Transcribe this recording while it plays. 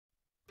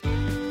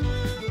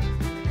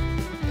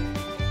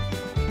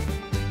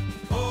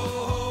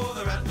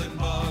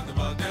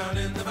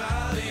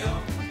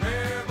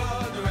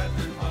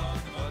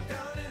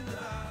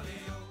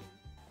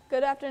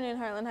Good afternoon,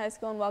 Heartland High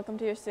School, and welcome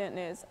to your student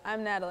news.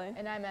 I'm Natalie.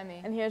 And I'm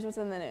Emmy. And here's what's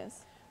in the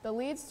news. The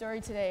lead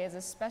story today is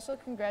a special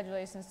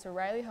congratulations to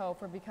Riley Ho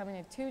for becoming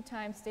a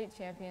two-time state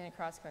champion in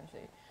cross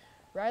country.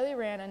 Riley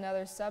ran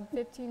another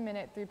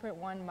sub-15-minute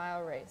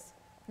 3.1-mile race.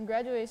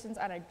 Congratulations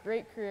on a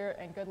great career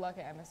and good luck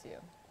at MSU.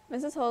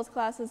 Mrs. Hull's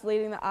class is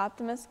leading the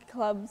Optimist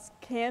Club's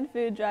canned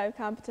food drive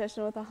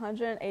competition with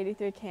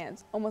 183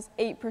 cans, almost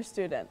 8 per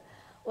student.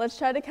 Let's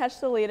try to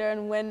catch the leader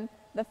and win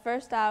the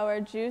first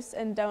hour juice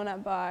and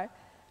donut bar.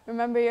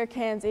 Remember your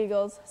cans,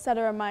 Eagles. Set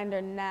a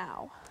reminder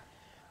now.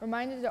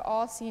 Reminder to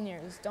all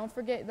seniors, don't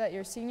forget that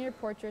your senior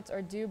portraits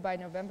are due by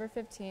November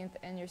 15th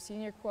and your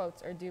senior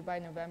quotes are due by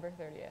November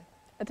 30th.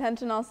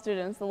 Attention all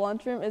students, the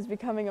lunchroom is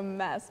becoming a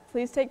mess.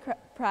 Please take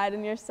pride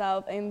in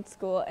yourself and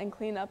school and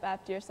clean up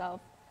after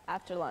yourself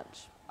after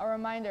lunch. A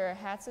reminder,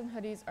 hats and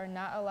hoodies are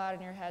not allowed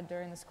in your head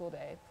during the school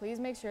day. Please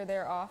make sure they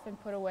are off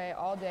and put away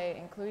all day,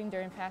 including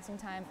during passing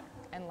time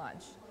and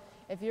lunch.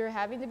 If you are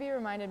having to be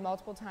reminded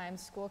multiple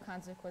times, school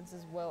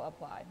consequences will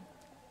apply.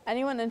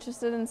 Anyone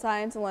interested in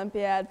Science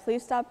Olympiad,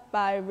 please stop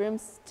by room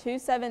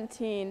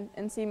 217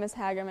 and see Ms.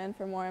 Hagerman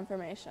for more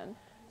information.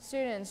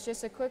 Students,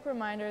 just a quick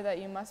reminder that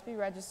you must be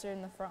registered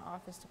in the front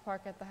office to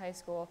park at the high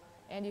school,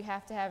 and you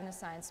have to have an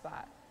assigned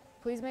spot.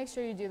 Please make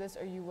sure you do this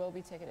or you will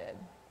be ticketed.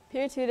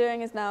 Peer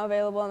tutoring is now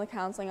available in the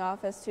counseling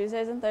office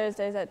Tuesdays and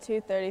Thursdays at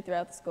 2:30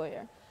 throughout the school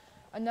year.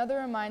 Another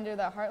reminder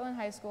that Heartland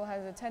High School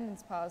has an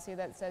attendance policy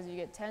that says you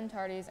get 10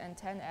 tardies and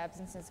 10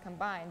 absences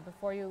combined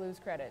before you lose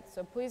credit,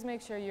 so please make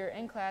sure you're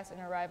in class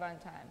and arrive on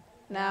time.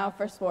 Now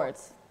for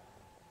sports.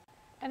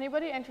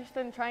 Anybody interested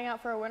in trying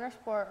out for a winter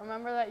sport,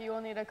 remember that you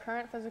will need a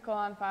current physical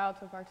on file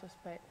to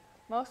participate.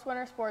 Most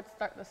winter sports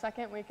start the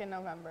second week in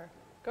November.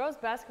 Girls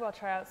basketball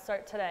tryouts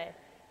start today.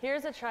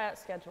 Here's the tryout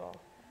schedule.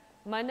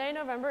 Monday,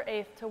 November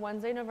 8th to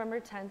Wednesday, November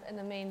 10th in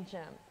the main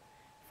gym.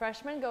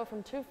 Freshmen go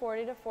from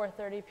 2:40 to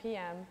 4:30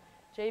 p.m.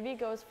 JV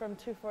goes from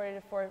 2:40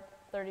 to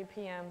 4:30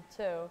 p.m.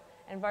 too,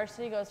 and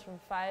varsity goes from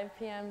 5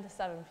 p.m. to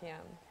 7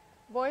 p.m.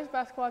 Boys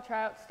basketball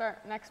tryouts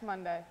start next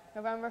Monday,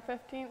 November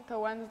 15th to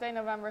Wednesday,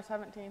 November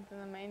 17th in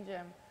the main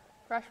gym.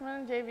 Freshmen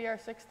and JV are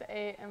 6 to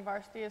 8 and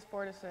varsity is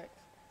 4 to 6.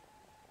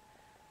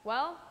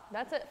 Well,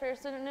 that's it for your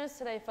student news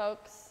today,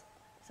 folks.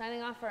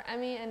 Signing off for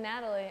Emmy and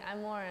Natalie,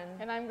 I'm Lauren.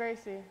 And I'm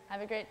Gracie. Have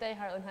a great day,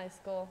 Heartland High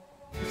School.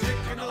 The tick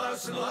and the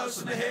louse and the louse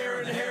and the hare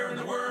and the hare and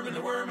the worm and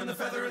the worm and the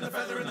feather and the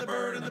feather and the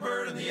bird and the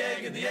bird and the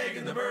egg and the egg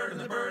and the bird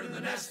and the bird and the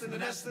nest and the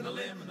nest and the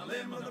limb and the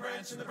limb and the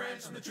branch and the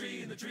branch and the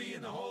tree and the tree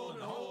and the hole and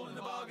the hole and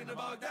the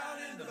bog down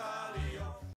in the valley.